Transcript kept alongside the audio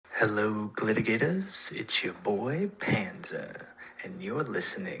Hello, Glitigators. It's your boy, Panzer, and you're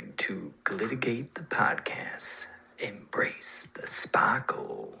listening to Glitigate the Podcast. Embrace the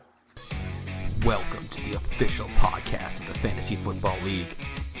sparkle. Welcome to the official podcast of the Fantasy Football League,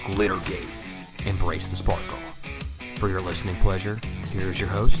 Glittergate. Embrace the sparkle. For your listening pleasure, here's your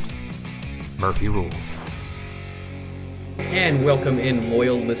host, Murphy Rule. And welcome in,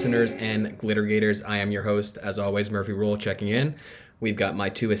 loyal listeners and Glittergators. I am your host, as always, Murphy Rule, checking in. We've got my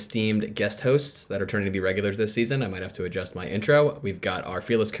two esteemed guest hosts that are turning to be regulars this season. I might have to adjust my intro. We've got our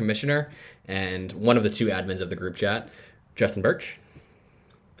fearless commissioner and one of the two admins of the group chat, Justin Birch.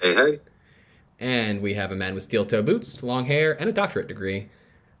 Hey, hey. And we have a man with steel toe boots, long hair, and a doctorate degree,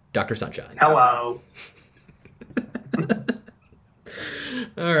 Dr. Sunshine. Hello.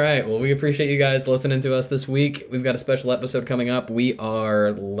 All right. Well, we appreciate you guys listening to us this week. We've got a special episode coming up. We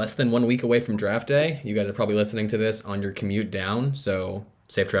are less than 1 week away from draft day. You guys are probably listening to this on your commute down, so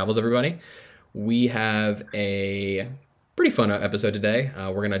safe travels, everybody. We have a pretty fun episode today.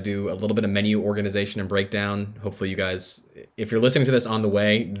 We're going to do a little bit of menu organization and breakdown. Hopefully you guys, if you're listening to this on the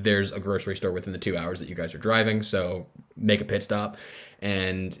way, there's a grocery store within the 2 hours that you guys are driving, so make a pit stop.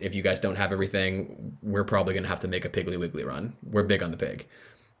 And if you guys don't have everything, we're probably going to have to make a Piggly Wiggly run. We're big on the pig.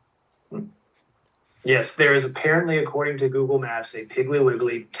 Yes, there is apparently, according to Google Maps, a Piggly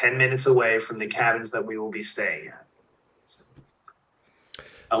Wiggly 10 minutes away from the cabins that we will be staying at.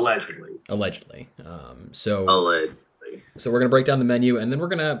 Allegedly. So we're going to break down the menu, and then we're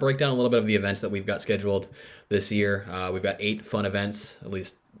going to break down a little bit of the events that we've got scheduled this year. We've got 8 fun events, at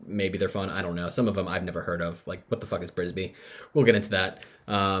least maybe they're fun. I don't know. Some of them I've never heard of. Like, what the fuck is Brisbee? We'll get into that.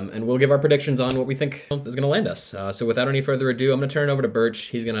 And we'll give our predictions on what we think is going to land us. So without any further ado, I'm going to turn it over to Birch.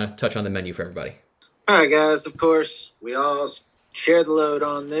 He's going to touch on the menu for everybody. All right, guys. Of course, we all share the load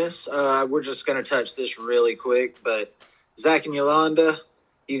on this. We're just going to touch this really quick. But Zach and Yolanda,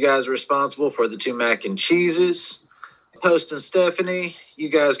 you guys are responsible for the 2 mac and cheeses. Post and Stephanie, you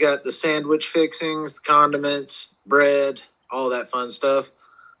guys got the sandwich fixings, the condiments, bread, all that fun stuff.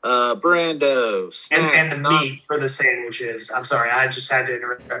 Brando, snacks, And the meat for the sandwiches. I'm sorry, I just had to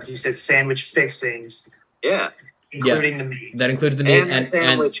interrupt. You said sandwich fixings. Yeah. Including the meat. That includes the meat and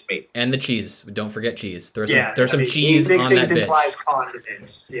sandwich meat. And the cheese. Don't forget cheese. There's Yes, some cheese on that fixings bitch. implies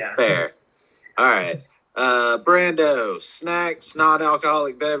condiments. Yeah. Fair. All right. Brando, snacks,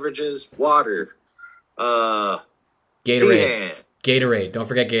 non-alcoholic beverages, water. Gatorade. Dehan. Gatorade. Don't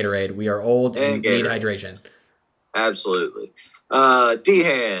forget Gatorade. We are old and need Gatorade. hydration. Absolutely.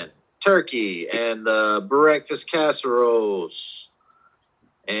 Dehan, turkey, and the breakfast casseroles.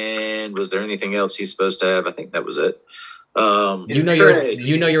 And was there anything else he's supposed to have? I think that was it.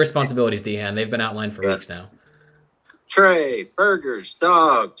 You know your responsibilities, Dehan. They've been outlined for weeks now. Tray, burgers,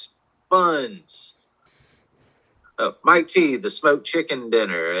 dogs, buns. Oh, Mike T, the smoked chicken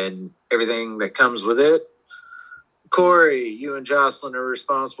dinner and everything that comes with it. Corey, you and Jocelyn are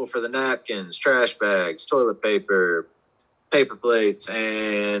responsible for the napkins, trash bags, toilet paper, paper plates,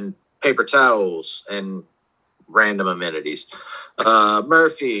 and paper towels, and random amenities.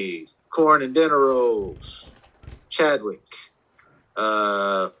 Murphy, corn and dinner rolls. Chadwick,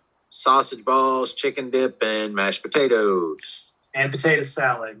 sausage balls, chicken dip, and mashed potatoes. And potato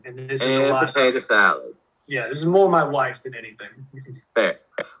salad. And this is a And lot. potato salad. Yeah, this is more my wife than anything. Fair.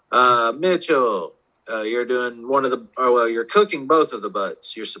 Mitchell, you're doing you're cooking both of the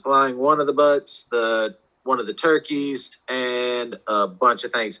butts. You're supplying one of the butts, one of the turkeys, and a bunch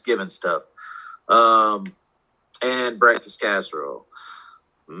of Thanksgiving stuff. And breakfast casserole.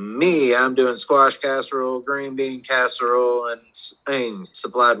 Me, I'm doing squash casserole, green bean casserole, and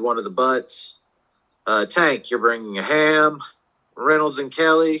supplied one of the butts. Tank, you're bringing a ham. Reynolds and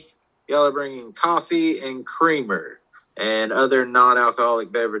Kelly, y'all are bringing coffee and creamer and other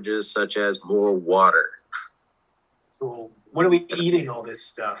non-alcoholic beverages such as more water. So when are we eating all this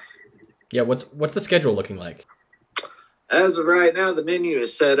stuff? Yeah, what's the schedule looking like? As of right now, the menu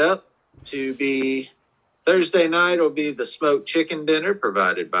is set up to be Thursday night will be the smoked chicken dinner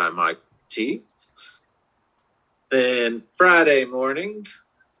provided by Mike T. Then Friday morning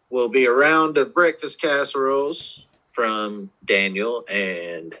will be a round of breakfast casseroles from Daniel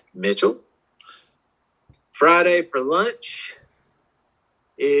and Mitchell. Friday for lunch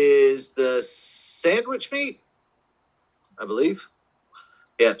is the sandwich meat, I believe.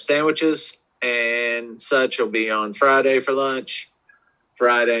 Yep, sandwiches and such will be on Friday for lunch.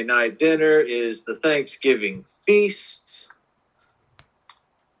 Friday night dinner is the Thanksgiving feast.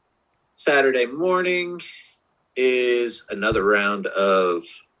 Saturday morning is another round of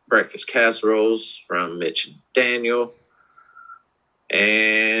breakfast casseroles from Mitch and Daniel.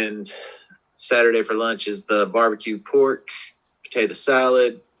 And Saturday for lunch is the barbecue pork, potato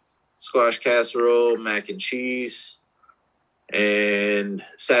salad, squash casserole, mac and cheese. And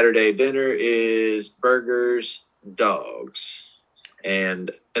Saturday dinner is burgers, dogs, and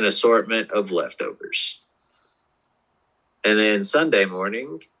an assortment of leftovers. And then Sunday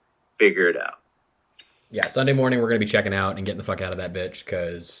morning, figure it out. Yeah, Sunday morning we're going to be checking out and getting the fuck out of that bitch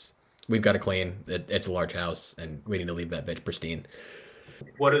because we've got to clean. It's a large house and we need to leave that bitch pristine.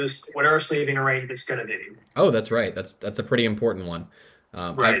 What are our sleeping arrangements going to be? Oh, that's right. That's a pretty important one.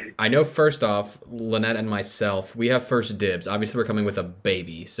 Right. I know first off, Lynette and myself, we have first dibs. Obviously, we're coming with a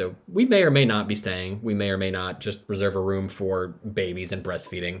baby, so we may or may not be staying. We may or may not just reserve a room for babies and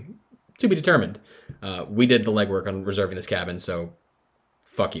breastfeeding. To be determined. We did the legwork on reserving this cabin, so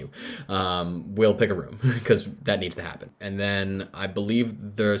fuck you. We'll pick a room because that needs to happen. And then I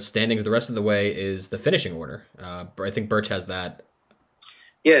believe the standings the rest of the way is the finishing order. I think Birch has that.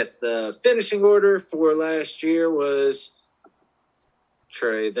 Yes, the finishing order for last year was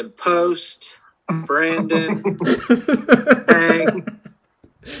Trey, then Post, Brandon, Hank,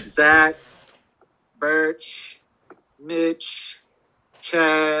 Zach, Birch, Mitch,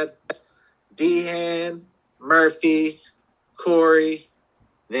 Chad, Dehan, Murphy, Corey,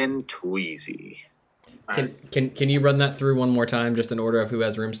 then Tweezy. Can you run that through one more time, just in order of who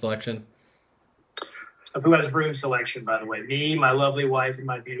has room selection? Of who has room selection, by the way. Me, my lovely wife, and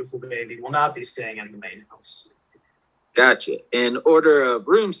my beautiful baby will not be staying at the main house. Gotcha. In order of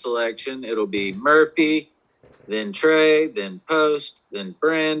room selection, it'll be Murphy, then Trey, then Post, then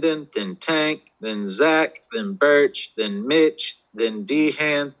Brandon, then Tank, then Zach, then Birch, then Mitch, then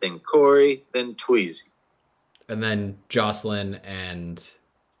Dehan, then Corey, then Tweezy. And then Jocelyn and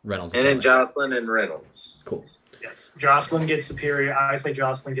Reynolds. And then Jocelyn and Reynolds. Cool. Yes. Jocelyn gets superior. I say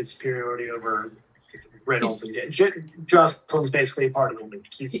Jocelyn gets superiority over Reynolds. Jocelyn's basically a part of the league.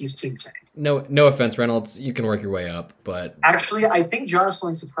 He's Team Tank. No offense, Reynolds. You can work your way up, but actually, I think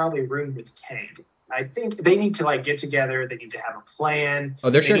Jocelyn's probably room with Tank. I think they need to get together. They need to have a plan. Oh,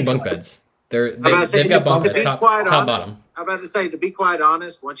 they're sharing bunk beds. They've got bunk beds, top bottom. I'm about to say, to be quite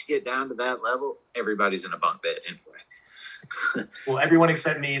honest, once you get down to that level, everybody's in a bunk bed anyway. Well, everyone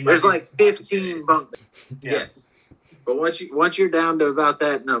except me. And there's like 15 bunk beds. Yeah. Yes. But once you're down to about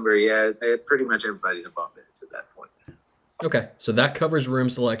that number, yeah, pretty much everybody's in bunk beds at that point. Okay, so that covers room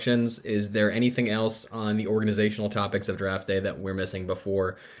selections. Is there anything else on the organizational topics of draft day that we're missing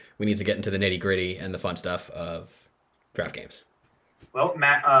before we need to get into the nitty-gritty and the fun stuff of draft games? Well,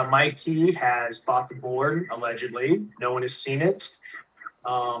 Mike T has bought the board, allegedly. No one has seen it.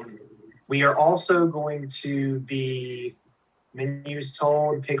 We are also going to be, menus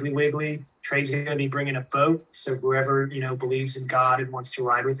told, Piggly Wiggly. Trey's going to be bringing a boat, so whoever, believes in God and wants to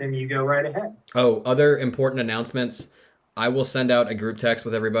ride with him, you go right ahead. Oh, other important announcements. I will send out a group text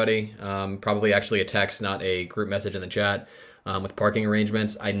with everybody, probably actually a text, not a group message in the chat, with parking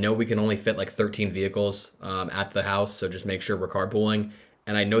arrangements. I know we can only fit like 13 vehicles at the house, so just make sure we're carpooling.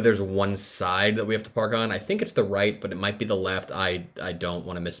 And I know there's one side that we have to park on. I think it's the right, but it might be the left. I don't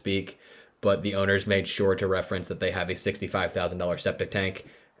want to misspeak. But the owners made sure to reference that they have a $65,000 septic tank,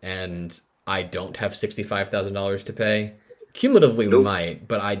 and I don't have $65,000 to pay. Cumulatively, we might,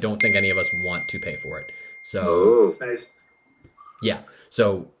 but I don't think any of us want to pay for it. So, nice. Yeah.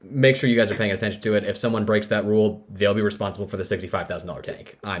 So make sure you guys are paying attention to it. If someone breaks that rule, they'll be responsible for the $65,000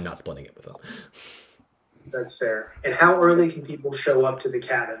 tank. I'm not splitting it with them. That's fair. And how early can people show up to the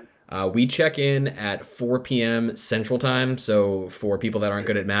cabin? We check in at 4 p.m. Central Time. So for people that aren't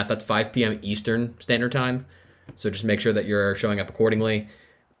good at math, that's 5 p.m. Eastern Standard Time. So just make sure that you're showing up accordingly.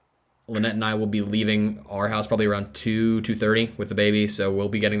 Lynette and I will be leaving our house probably around 2:30 with the baby, so we'll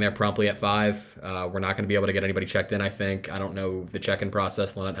be getting there promptly at 5. We're not going to be able to get anybody checked in, I think. I don't know the check-in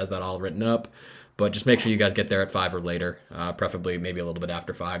process. Lynette has that all written up. But just make sure you guys get there at 5 or later, preferably maybe a little bit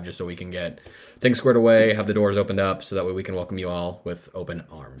after 5, just so we can get things squared away, have the doors opened up, so that way we can welcome you all with open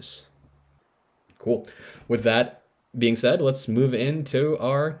arms. Cool. With that being said, let's move into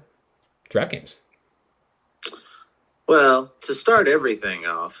our draft games. Well, to start everything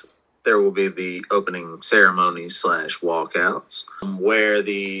off, there will be the opening ceremony / walkouts, where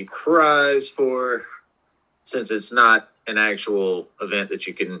the prize for, since it's not an actual event that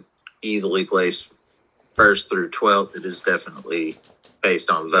you can easily place 1st through 12th, it is definitely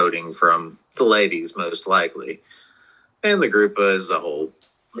based on voting from the ladies, most likely, and the group as a whole.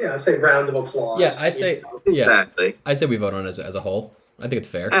 Yeah, I say round of applause. Yeah, I say Exactly. I say we vote on it as a whole. I think it's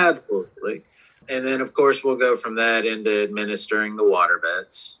fair. Absolutely. And then, of course, we'll go from that into administering the water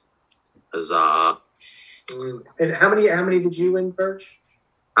bets. Huzzah. And how many did you win, Birch?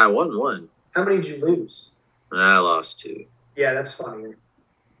 I won 1. How many did you lose? And I lost 2. Yeah, that's funny.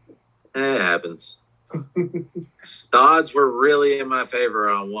 It happens. The odds were really in my favor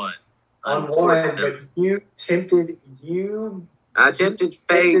on 1. On one, but you tempted you. I tempted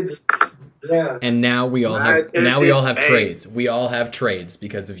fate. Yeah. And now we all have trades. We all have trades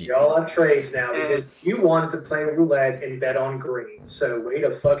because of you. You all have trades now because you wanted to play roulette and bet on green. So way to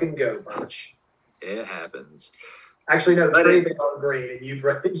fucking go, Bunch. It happens. Actually, no, Trey bet on green and you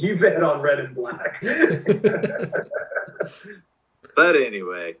bet on red and black. But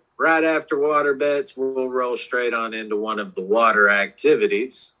anyway, right after water bets, we'll roll straight on into one of the water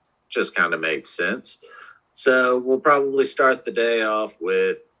activities. Just kind of makes sense. So we'll probably start the day off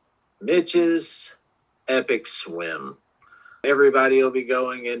with Mitch's epic swim. Everybody will be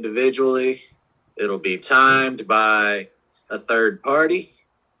going individually. It'll be timed by a third party,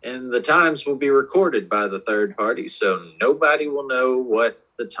 and the times will be recorded by the third party, so nobody will know what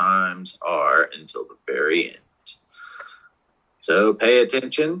the times are until the very end. So pay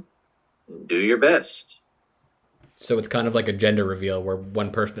attention and do your best. So it's kind of like a gender reveal where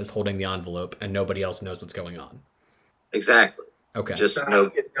one person is holding the envelope and nobody else knows what's going on. Exactly. Okay. Just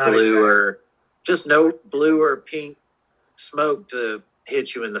no blue or pink smoke to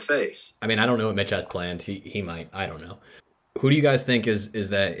hit you in the face. I mean, I don't know what Mitch has planned. He might. I don't know. Who do you guys think is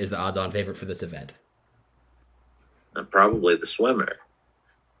the odds-on favorite for this event? Probably the swimmer.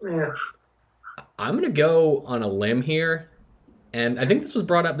 Yeah. I'm gonna go on a limb here, and I think this was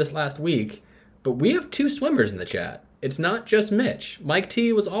brought up this last week, but we have 2 swimmers in the chat. It's not just Mitch. Mike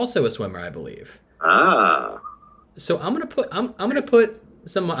T was also a swimmer, I believe. Ah. So I'm gonna put some. I'm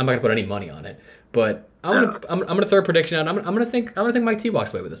not gonna put any money on it, but I'm gonna throw a prediction out. I'm gonna think Mike T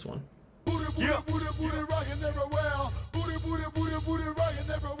walks away with this one.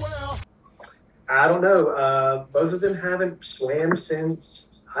 I don't know. Both of them haven't swam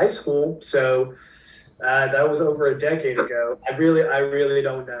since high school, so that was over a decade ago. I really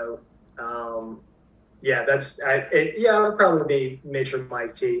don't know. It would probably be Mitch or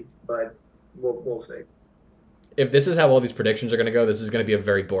Mike T, but we'll see. If this is how all these predictions are going to go, this is going to be a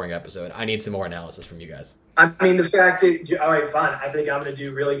very boring episode. I need some more analysis from you guys. I mean, the fact that all right, fine. I think I'm going to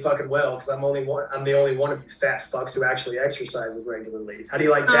do really fucking well because I'm the only one of you fat fucks who actually exercises regularly. How do you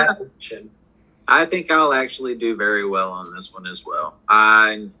like that prediction? I think I'll actually do very well on this one as well.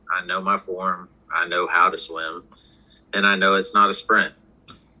 I know my form. I know how to swim, and I know it's not a sprint.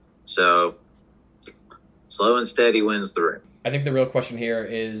 So slow and steady wins the race. I think the real question here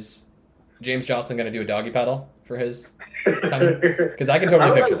is James Jocelyn going to do a doggy paddle for his time? Because I can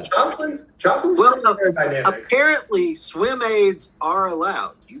totally picture that. Jocelyn's very dynamic. Apparently, swim aids are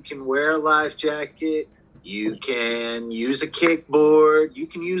allowed. You can wear a life jacket. You can use a kickboard. You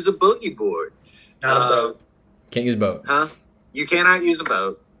can use a boogie board. Not a boat. Can't use a boat. Huh? You cannot use a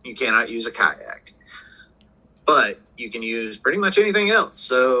boat. You cannot use a kayak. But you can use pretty much anything else.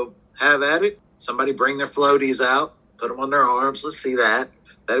 So have at it. Somebody bring their floaties out. Put them on their arms. Let's see that.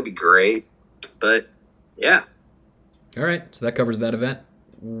 That'd be great. But, yeah. All right. So that covers that event.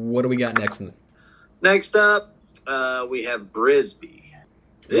 What do we got next? Next up, we have Brisbee.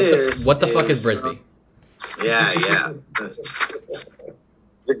 What the fuck is Brisbee? Yeah.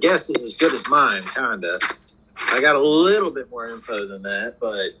 Your guess is as good as mine, kind of. I got a little bit more info than that,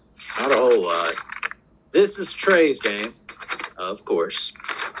 but not a whole lot. This is Trey's game, of course.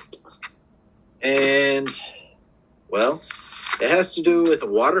 And, well, it has to do with a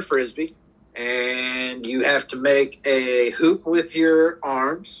water frisbee. And you have to make a hoop with your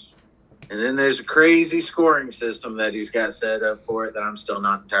arms. And then there's a crazy scoring system that he's got set up for it that I'm still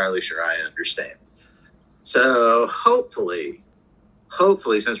not entirely sure I understand. So hopefully,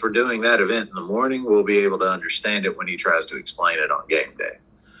 since we're doing that event in the morning, we'll be able to understand it when he tries to explain it on game day.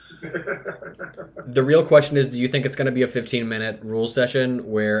 The real question is, do you think it's going to be a 15-minute rules session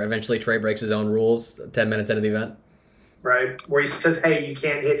where eventually Trey breaks his own rules 10 minutes into the event? Right, where he says, hey, you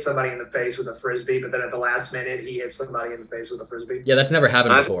can't hit somebody in the face with a frisbee, but then at the last minute, he hits somebody in the face with a frisbee. Yeah, that's never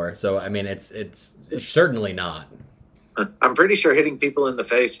happened before. So, I mean, it's certainly not. I'm pretty sure hitting people in the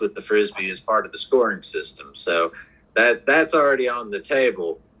face with the frisbee is part of the scoring system. So that's already on the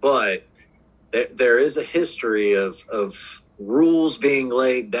table. But there is a history of rules being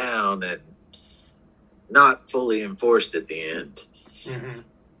laid down and not fully enforced at the end. Mm-hmm.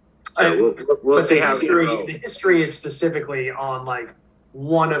 So we'll see how the history is specifically on like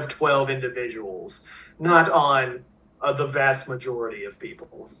one of 12 individuals, not on the vast majority of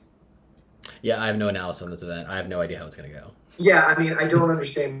people. Yeah, I have no analysis on this event. I have no idea how it's going to go. Yeah, I mean, I don't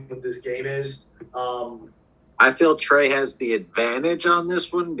understand what this game is. I feel Trey has the advantage on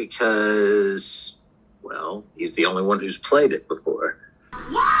this one because, well, he's the only one who's played it before.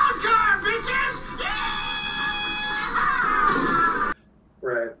 Wild card, bitches! Yeah!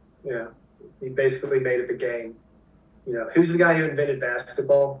 Right. Yeah, he basically made it the game. You know, who's the guy who invented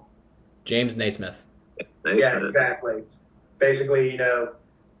basketball? James Naismith. Yeah, exactly. Basically,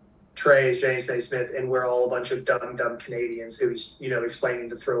 Trey is James Naismith, and we're all a bunch of dumb Canadians who's, explaining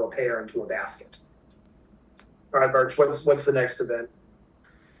to throw a pear into a basket. All right, Birch, what's the next event?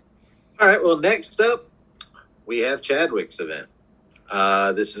 All right, well, next up, we have Chadwick's event.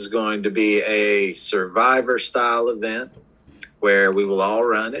 This is going to be a Survivor-style event where we will all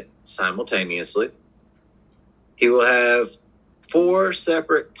run it simultaneously. He will have 4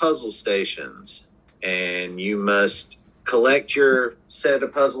 separate puzzle stations, and you must collect your set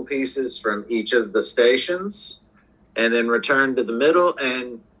of puzzle pieces from each of the stations and then return to the middle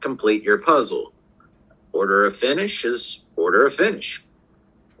and complete your puzzle. Order of finish is order of finish.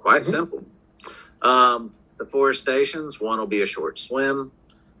 Quite simple. The 4 stations, one will be a short swim,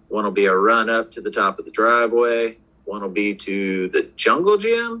 one will be a run up to the top of the driveway, one will be to the jungle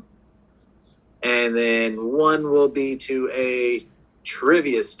gym, and then one will be to a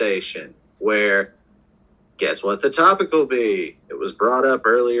trivia station where, guess what the topic will be? It was brought up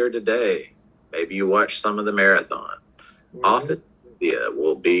earlier today. Maybe you watched some of the marathon. Office trivia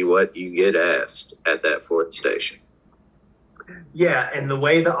will be what you get asked at that 4th station. Yeah, and the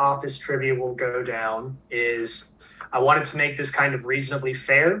way the office trivia will go down is I wanted to make this kind of reasonably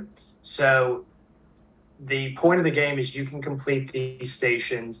fair. So the point of the game is you can complete these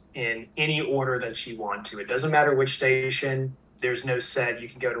stations in any order that you want to. It doesn't matter which station. There's no set. You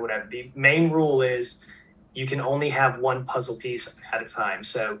can go to whatever. The main rule is you can only have one puzzle piece at a time.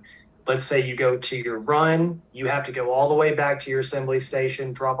 So let's say you go to your run. You have to go all the way back to your assembly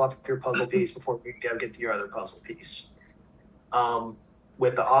station, drop off your puzzle piece before you can go get to your other puzzle piece.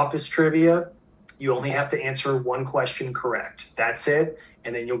 With the office trivia, you only have to answer one question correct. That's it,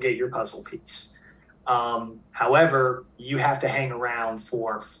 and then you'll get your puzzle piece. However, you have to hang around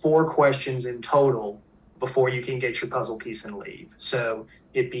for 4 questions in total before you can get your puzzle piece and leave. So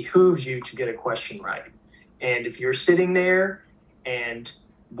it behooves you to get a question right. And if you're sitting there and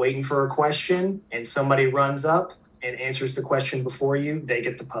waiting for a question and somebody runs up and answers the question before you, they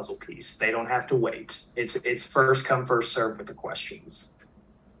get the puzzle piece. They don't have to wait. It's first come, first serve with the questions.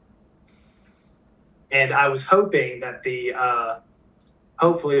 And I was hoping that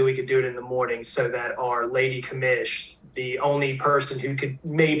hopefully we could do it in the morning so that our lady commish, the only person who could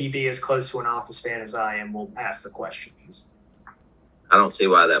maybe be as close to an Office fan as I am, will ask the questions. I don't see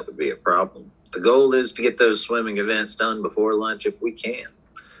why that would be a problem. The goal is to get those swimming events done before lunch if we can.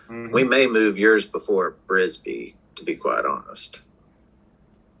 Mm-hmm. We may move yours before Brisbee, to be quite honest.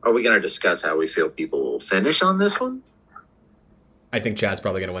 Are we going to discuss how we feel people will finish on this one? I think Chad's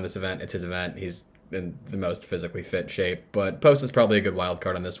probably going to win this event. It's his event. He's in the most physically fit shape. But Post is probably a good wild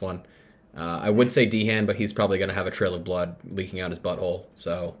card on this one. I would say Dehan, but he's probably going to have a trail of blood leaking out his butthole.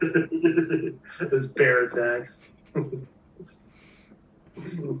 So those bear attacks.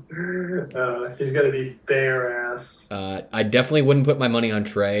 He's going to be bare-assed. I definitely wouldn't put my money on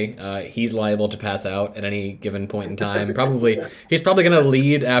Trey. He's liable to pass out at any given point in time. He's probably going to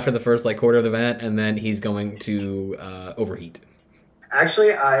lead after the first quarter of the event, and then he's going to overheat.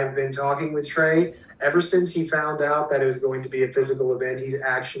 Actually, I've been talking with Trey ever since he found out that it was going to be a physical event. He's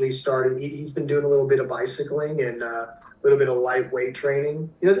actually started. He's been doing a little bit of bicycling and a little bit of lightweight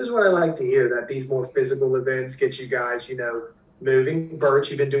training. This is what I like to hear, that these more physical events get you guys, moving. Birch,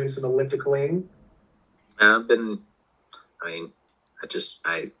 you've been doing some ellipticaling. I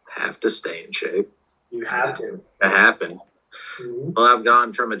have to stay in shape. You have to. It happened. Mm-hmm. Well, I've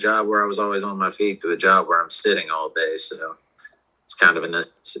gone from a job where I was always on my feet to a job where I'm sitting all day, so it's kind of a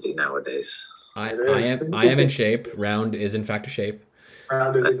necessity nowadays. I am in shape. Round is in fact a shape.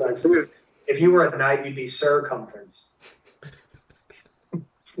 Round is in fact a shape. If you were a knight, you'd be circumference.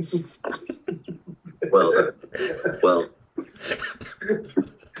 Well.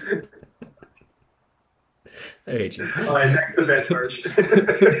 I hate you. All right, next event, Birch.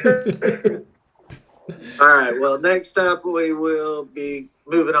 All right, well, next up we will be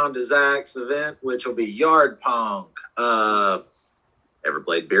moving on to Zach's event, which will be yard pong. Ever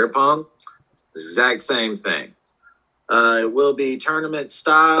played beer pong? The exact same thing. It will be tournament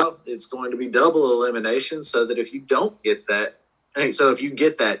style. It's going to be double elimination, so that if you don't get that, if you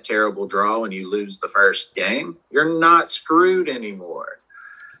get that terrible draw and you lose the first game, you're not screwed anymore.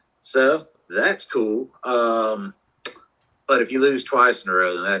 So that's cool. But if you lose twice in a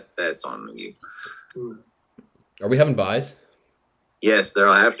row, then that's on you. Are we having buys? Yes,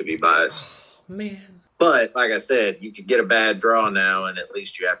 there'll have to be buys. Oh, man. But like I said, you could get a bad draw now, and at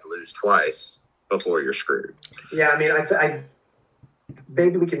least you have to lose twice before you're screwed. Yeah, I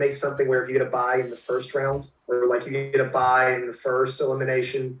maybe we can make something where if you get a bye in the first round, or you get a bye in the first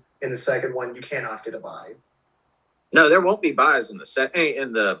elimination, in the second one, you cannot get a bye. No, there won't be buys in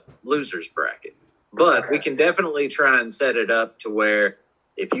the losers bracket, but we can definitely try and set it up to where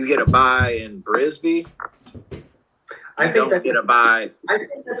if you get a buy in Brisbee, I think get a buy. I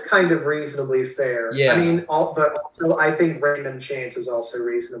think that's kind of reasonably fair. Yeah. I mean, but also I think random chance is also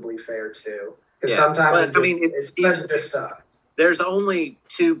reasonably fair too. Because Yeah, sometimes but, it just sucks. There's only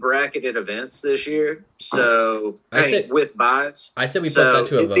 2 bracketed events this year, so with buys. I said we put that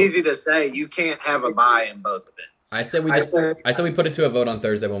to a vote. It's easy to say you can't have a buy in both events. I said we put it to a vote on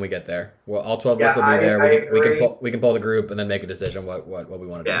Thursday when we get there. Well, all 12 of us Yeah, will be there. I We can pull the group and then make a decision what we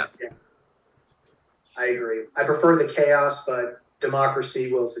want to do. Yeah. I agree. I prefer the chaos, but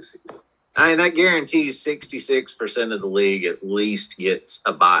democracy will succeed. I mean, that guarantees 66% of the league at least gets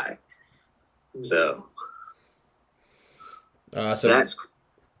a buy. So that's.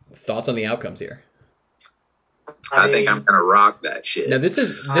 Thoughts on the outcomes here? I think I'm gonna rock that shit. Now is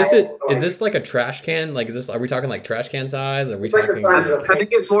this like a trash can? Like, are we talking like trash can size? Are we It's like talking? the size of I think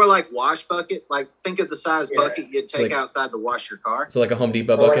it's more like wash bucket. Like, think of the size bucket you'd take like- outside to wash your car. So like a Home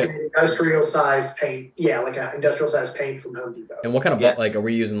Depot Or like bucket. an industrial sized paint. Yeah, like an industrial sized paint from Home Depot. And what kind of Yeah. like are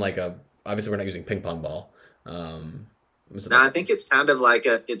we using? Like obviously we're not using ping pong ball. Was it No, like- I think it's kind of like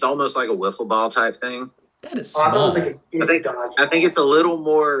it's almost like a wiffle ball type thing. that is Oh, I thought it small. was like a kid's dodgeball. I think it's a little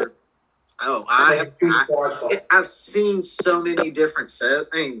more. Oh, Like a kid's dodgeball. I've seen so many different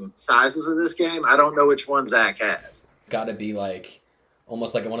sizes of this game. I don't know which one Zach has. Got to be like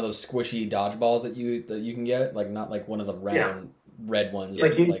almost like one of those squishy dodgeballs that you can get, like not like one of the round red ones.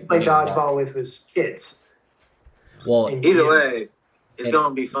 Like you play dodgeball with his kids. Well, And Either kids. way, it's going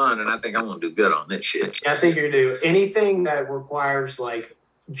to be fun, and I think I'm going to do good on this shit. I think you do anything that requires like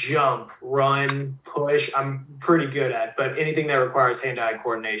jump, run, push. I'm pretty good at, but anything that requires hand-eye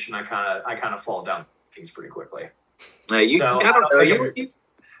coordination, I kind of fall down things pretty quickly. I So, don't know. I don't think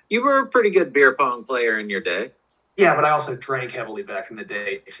You were a pretty good beer pong player in your day. Yeah, but I also drank heavily back in the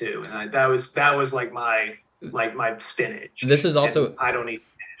day too, and that was like my spinach. This is also- And I don't eat.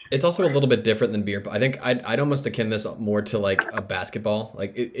 it's also a little bit different than beer. But I think I'd almost akin this more to like a basketball.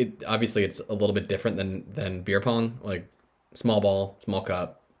 Like it obviously it's a little bit different than beer pong. Like small ball, small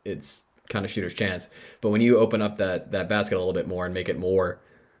cup. It's kind of shooter's chance. But when you open up that basket a little bit more and make it more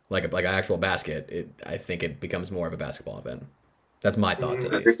like an actual basket, I think it becomes more of a basketball event. That's my thoughts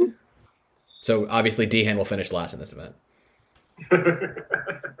at least. So obviously Dehan will finish last in this event.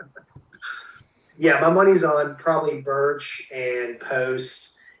 Yeah, my money's on probably Birch and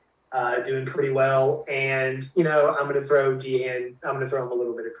Post doing pretty well, and I'm going to throw Dehan. I'm going to throw him a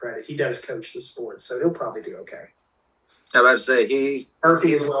little bit of credit. He does coach the sport, so he'll probably do okay. I was about to say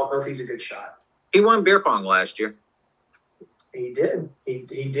Murphy as well. Murphy's a good shot. he won beer pong last year. He did. He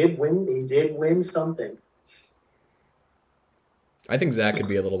did win. He did win something. I think Zach could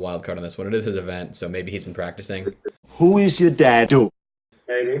be a little wild card on this one. It is his event, so maybe he's been practicing. Who is your dad?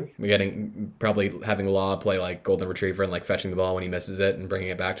 Maybe. We're probably having Law play like golden retriever and like fetching the ball when he misses it and bringing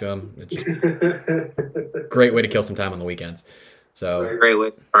it back to him. It's just a great way to kill some time on the weekends. So Great way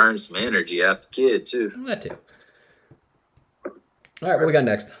to burn some energy out the kid too. that too. All right, what we got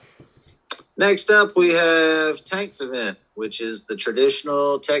next? Next up, we have Tank's event, which is the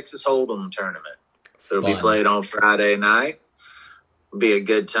traditional Texas Hold'em tournament. It'll be Fun. played on Friday night. It'll be a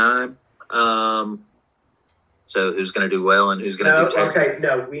good time. So who's going to do well and who's going to No, do terrible? okay,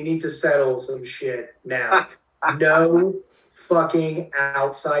 no, we need to settle some shit now. No fucking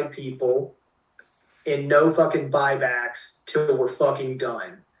outside people and no fucking buybacks till we're fucking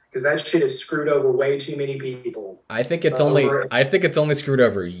done. Because that shit has screwed over way too many people. I think it's only screwed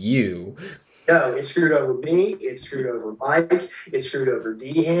over you. No, it screwed over me. It screwed over Mike. It screwed over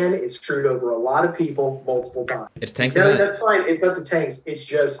Dehan. It screwed over a lot of people multiple times. It's Tank's No, event. that's fine. It's up to Tanks. It's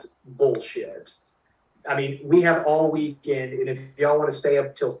just bullshit. I mean, we have all weekend, and if y'all want to stay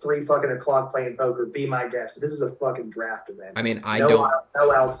up till 3 fucking o'clock playing poker, be my guest. But this is a fucking draft event. I mean, no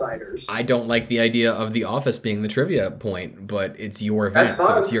outsiders. I don't like the idea of the office being the trivia point, but it's your event, That's so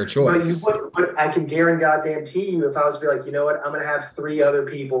fine. it's your choice. But I can guarantee you, if I was to be like, you know what, I'm going to have 3 other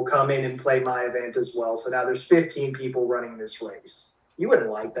people come in and play my event as well. So now there's 15 people running this race. You wouldn't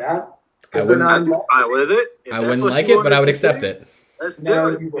like that. Because they're not I'm fine with it. If I that's wouldn't what like you it, but I wanted would to accept do, it. Let's do No,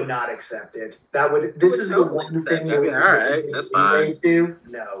 it. you would not accept it. This is the one thing I mean, all right, that's fine. Do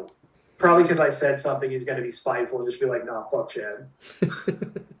no, probably because I said something he's going to be spiteful and just be like, "Nah, fuck Chad."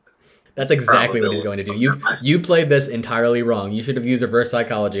 That's exactly what he's going to do. You played this entirely wrong. You should have used reverse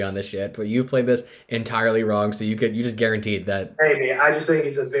psychology on this shit, but you played this entirely wrong. So you just guaranteed that Maybe I just think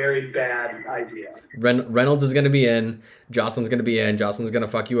it's a very bad idea. Reynolds is going to be in, Jocelyn's going to be in, Jocelyn's going to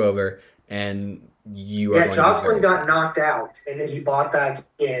fuck you over, and you are going Jocelyn to be very got knocked out, and then he bought back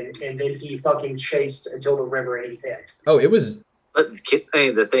in, and then he fucking chased until the river and he hit. Oh, it was. But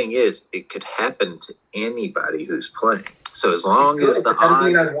the thing is, it could happen to anybody who's playing. So as long as the That doesn't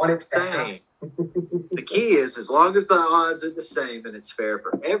mean odds I want it are to the happen. same, the key is as long as the odds are the same and it's fair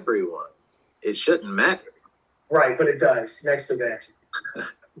for everyone, it shouldn't matter. Right, but it does. Next event.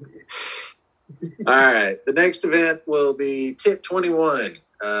 All right. The next event will be Tip 21.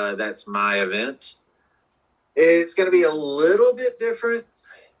 That's my event. It's going to be a little bit different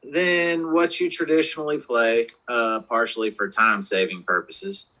than what you traditionally play, partially for time-saving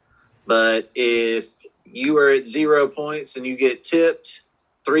purposes. But if you are at 0 points and you get tipped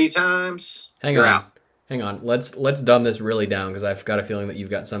 3 times, Hang you're on. out. Hang on. Let's dumb this really down because I've got a feeling that you've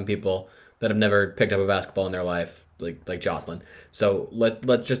got some people that have never picked up a basketball in their life, like Jocelyn. So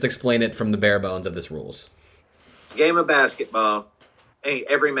let's just explain it from the bare bones of this rules. It's a game of basketball. Hey,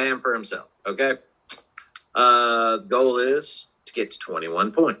 every man for himself, okay? The goal is to get to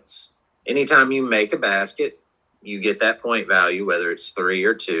 21 points. Anytime you make a basket, you get that point value, whether it's 3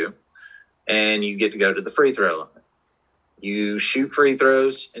 or 2, and you get to go to the free throw line. You shoot free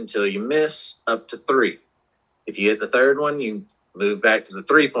throws until you miss up to 3. If you hit the third one, you move back to the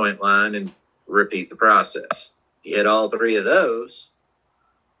 3-point line and repeat the process. If you hit all 3 of those,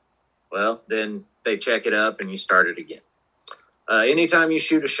 well, then they check it up and you start it again. Anytime you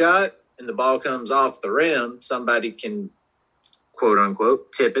shoot a shot and the ball comes off the rim, somebody can, quote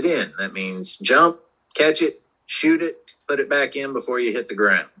unquote, tip it in. That means jump, catch it, shoot it, put it back in before you hit the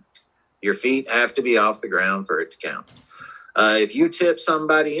ground. Your feet have to be off the ground for it to count. If you tip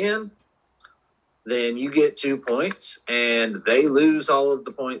somebody in, then you get 2 points and they lose all of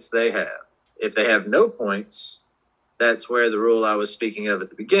the points they have. If they have no points, that's where the rule I was speaking of at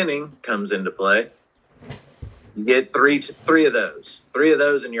the beginning comes into play. You get three of those. 3 of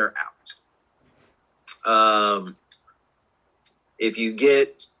those and you're out. If you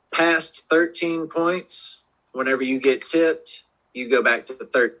get past 13 points, whenever you get tipped, you go back to the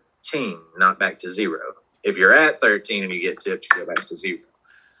 13, not back to 0. If you're at 13 and you get tipped, you go back to 0.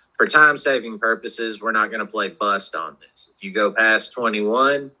 For time-saving purposes, we're not going to play bust on this. If you go past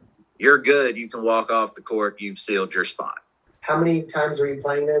 21, you're good. You can walk off the court. You've sealed your spot. How many times are you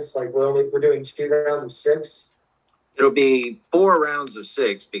playing this? Like we're doing 2 rounds of 6? It'll be 4 rounds of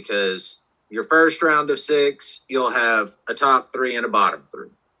 6 because your first round of 6, you'll have a top 3 and a bottom 3.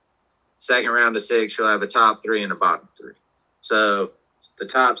 Second round of 6, you'll have a top 3 and a bottom 3. So the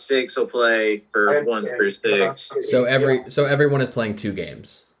top 6 will play for 1 through 6. So everyone is playing 2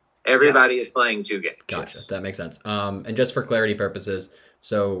 games. Everybody is playing 2 games. Gotcha. Yes. That makes sense. And just for clarity purposes,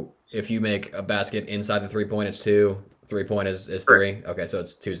 so if you make a basket inside the 3-point, it's 2. 3-point is 3. Okay, so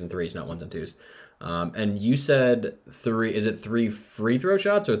it's 2s and 3s, not 1s and 2s. And you said 3. Is it 3 free throw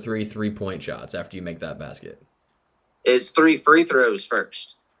shots or 3 3-point shots after you make that basket? It's 3 free throws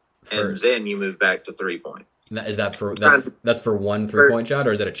first. And then you move back to 3-point. Is that for that's for 1 3-point shot,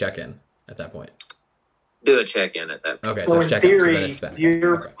 or is it a check-in at that point? Do a check-in at that point. Okay, So so in check-in. So then theory, it's back.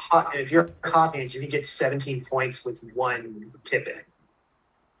 you're Okay. if you're hot hands, you can get 17 points with 1 tip in.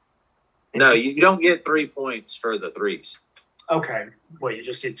 No, you don't get 3 points for the 3s. Okay. What, you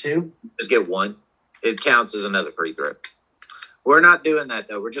just get 2? Just get 1. It counts as another free throw. We're not doing that,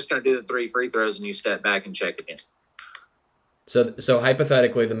 though. We're just going to do the 3 free throws, and you step back and check it in. So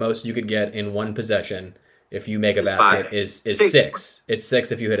hypothetically, the most you could get in one possession if you make a It's basket 5. is 6. 6. It's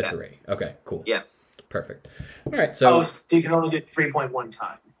 6 if you hit a Yeah. 3. Okay, cool. Yeah. Perfect. All right, so So you can only get 3-point 1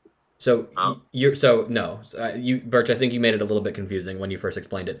 time. So Birch, I think you made it a little bit confusing when you first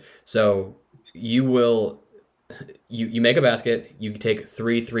explained it. So you make a basket, you take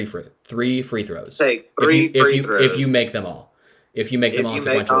 3 free throws. Take 3 free throws. If you make them all. If you make them all in If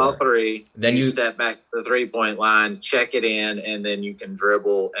you make sequential all order. 3, Then you you- step back to the 3-point line, check it in, and then you can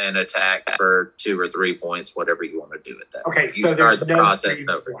dribble and attack for 2 or 3 points, whatever you want to do at that. Okay, point. You so start there's the no process 3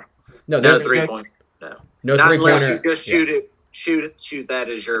 over. point. No, No there's 3-point. No. no Not unless three-pointer. you just shoot that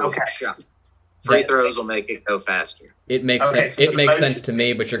as your Okay. shot. Free That's- throws will make it go faster. It makes Okay, sense. so It the makes most- sense to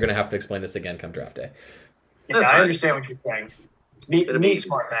me, but you're gonna have to explain this again come draft day. Yeah, That's I fine. understand what you're saying. Me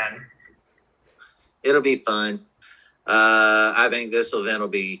smart man. It'll be fun. I think this event will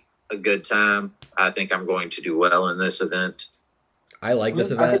be a good time. I think I'm going to do well in this event. I like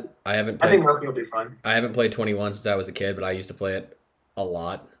this I event. think- I haven't I think played. Murphy will be fun. I haven't played 21 since I was a kid, but I used to play it a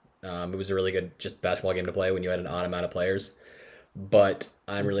lot. It was a really good just basketball game to play when you had an odd amount of players. But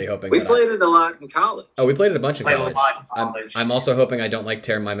I'm really hoping We that played it a lot in college. we played it a bunch in Played a college. lot in college. I'm also hoping I don't like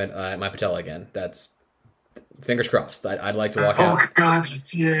tear my my patella again. That's fingers crossed. I'd like to walk out. Oh God, you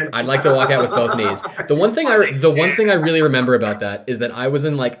did. I'd like to walk out with both knees. The one thing I really remember about that is that I was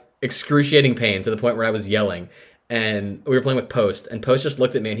in like excruciating pain to the point where I was yelling. And we were playing with Post, and Post just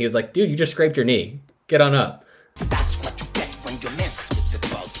looked at me and he was like, dude, you just scraped your knee. Get on up. That's what you get when you mess with the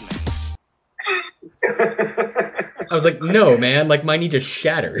boss man. I was like, no, man, like my knee just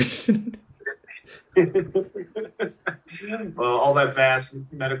shattered. Well, all that vast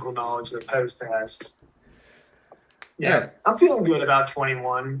medical knowledge that Post has. Yeah, Yeah. I'm feeling good about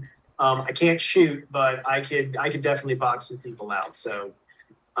 21. I can't shoot, but I could definitely box some people out. So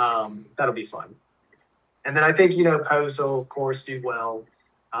that'll be fun. And then I think, Post will, of course, do well.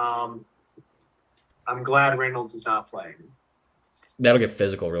 I'm glad Reynolds is not playing. That'll get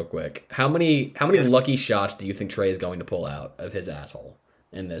physical real quick. How many Yes. lucky shots do you think Trey is going to pull out of his asshole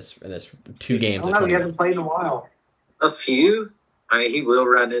in this 2 games? I of don't know. He 21? hasn't played in a while. A few. I mean, he will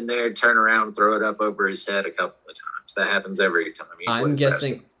run in there, turn around, throw it up over his head a couple of times. That happens every time. He I'm plays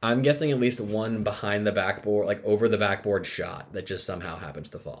guessing at least one behind the backboard, like over the backboard shot that just somehow happens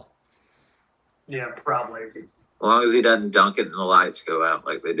to fall. Yeah, probably. As long as he doesn't dunk it and the lights go out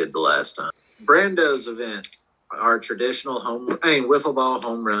like they did the last time. Brando's event, our traditional wiffle ball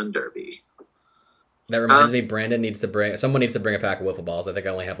home run derby. That reminds me, someone needs to bring a pack of wiffle balls. I think I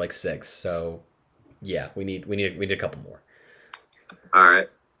only have like 6, so yeah, we need a couple more. All right,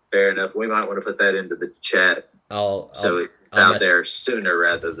 fair enough. We might want to put that into the chat so it's out there sooner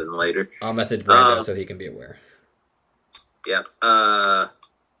rather than later. I'll message Brando so he can be aware. Yep.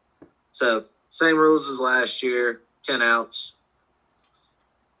 So same rules as last year. 10 outs.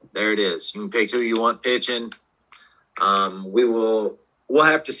 There it is. You can pick who you want pitching. We'll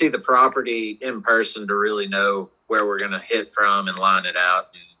have to see the property in person to really know where we're going to hit from and line it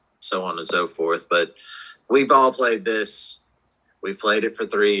out and so on and so forth. But we've all played this. We've played it for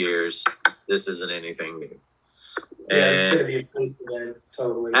 3 years. This isn't anything new. Yeah, it's And going to be a close event,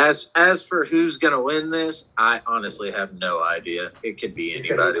 totally. as for who's going to win this, I honestly have no idea. It could be It's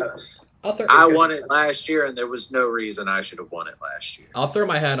gonna be anybody. close. I won it last year, and there was no reason I should have won it last year. I'll throw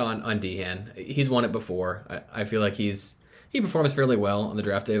my hat on Dehan. He's won it before. I feel like he performs fairly well on the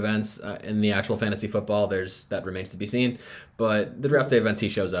draft day events. In the actual fantasy football, that remains to be seen. But the draft day events, he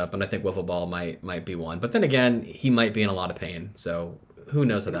shows up, and I think wiffle ball might be one. But then again, he might be in a lot of pain, so who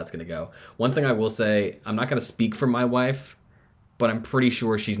knows how that's going to go. One thing I will say, I'm not going to speak for my wife, but I'm pretty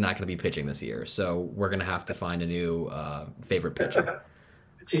sure she's not going to be pitching this year. So we're going to have to find a new favorite pitcher.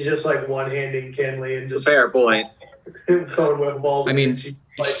 She's just like one-handing Kenley and just Fair point. throwing wiffle balls. I mean, and she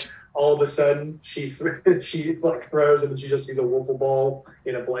all of a sudden she like throws and then she just sees a wiffle ball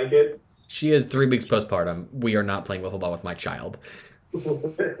in a blanket. She is 3 weeks postpartum. We are not playing wiffle ball with my child.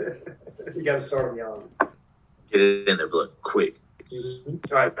 You got to start them young. Get it in there, blood, quick. All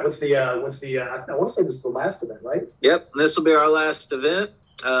right, what's the? I want to say this is the last event, right? Yep, this will be our last event.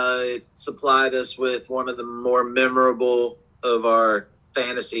 It supplied us with one of the more memorable of our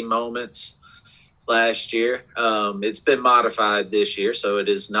fantasy moments last year. It's been modified this year, so it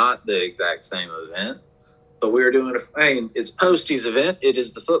is not the exact same event. But we were doing it's Posty's event. It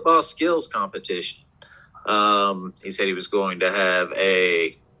is the football skills competition. He said he was going to have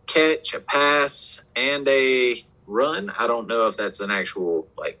a catch, a pass, and a run. I don't know if that's an actual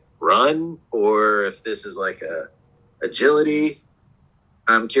run or if this is like a agility.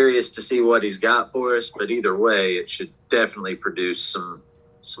 I'm curious to see what he's got for us, but either way, it should definitely produce some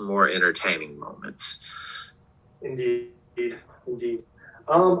more entertaining moments. Indeed.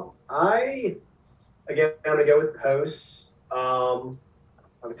 I'm gonna go with Post. I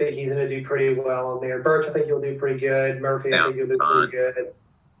think he's gonna do pretty well on there. Birch, I think he'll do pretty good. Murphy, I think he'll do pretty good.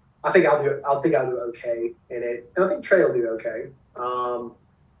 I think I'll do okay in it, and I think Trey will do okay.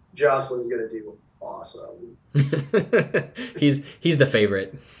 Jocelyn's gonna do awesome. He's the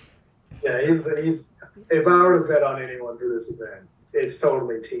favorite. Yeah, he's. If I were to bet on anyone for this event, it's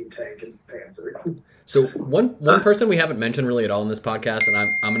totally Team Tank and Panzer. So one person we haven't mentioned really at all in this podcast, and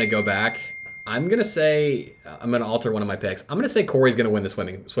I'm going to go back. I'm going to alter one of my picks. I'm going to say Corey's going to win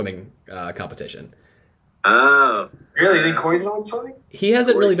the swimming competition. Oh, Really? You think Corey's gonna win swimming? He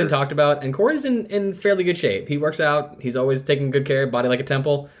hasn't really been talked about, and Corey's in fairly good shape. He works out. He's always taking good care, body like a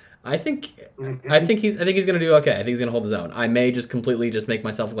temple. I think he's gonna do okay. I think he's gonna hold his own. I may just completely make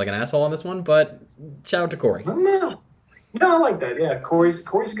myself look like an asshole on this one, but shout out to Corey. No, I like that. Yeah, Corey's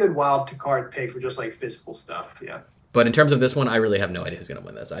a good wild card pick for just like physical stuff. Yeah. But in terms of this one, I really have no idea who's gonna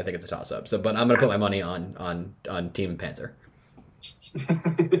win this. I think it's a toss up. So, but I'm gonna put my money on Team Panzer.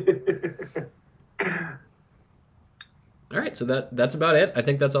 All right, so that's about it. I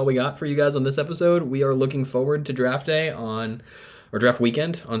think that's all we got for you guys on this episode. We are looking forward to draft day or draft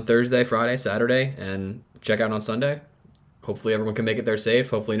weekend on Thursday, Friday, Saturday, and check out on Sunday. Hopefully everyone can make it there safe.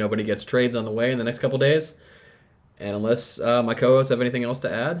 Hopefully nobody gets trades on the way in the next couple days. And unless my co-hosts have anything else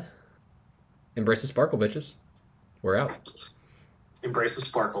to add, embrace the sparkle, bitches. We're out. Embrace the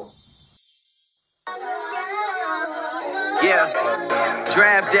sparkle. Yeah,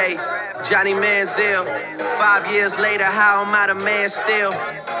 draft day, Johnny Manziel. 5 years later, how am I the man still?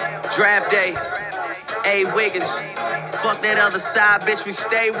 Draft day, A. Wiggins. Fuck that other side, bitch, we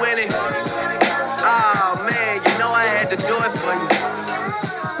stay winning. Oh man, you know I had to do it for you.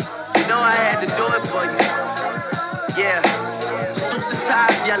 You know I had to do it for you. Yeah, suits and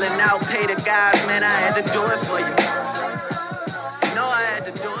ties yelling out, pay the guys, man, I had to do it for you.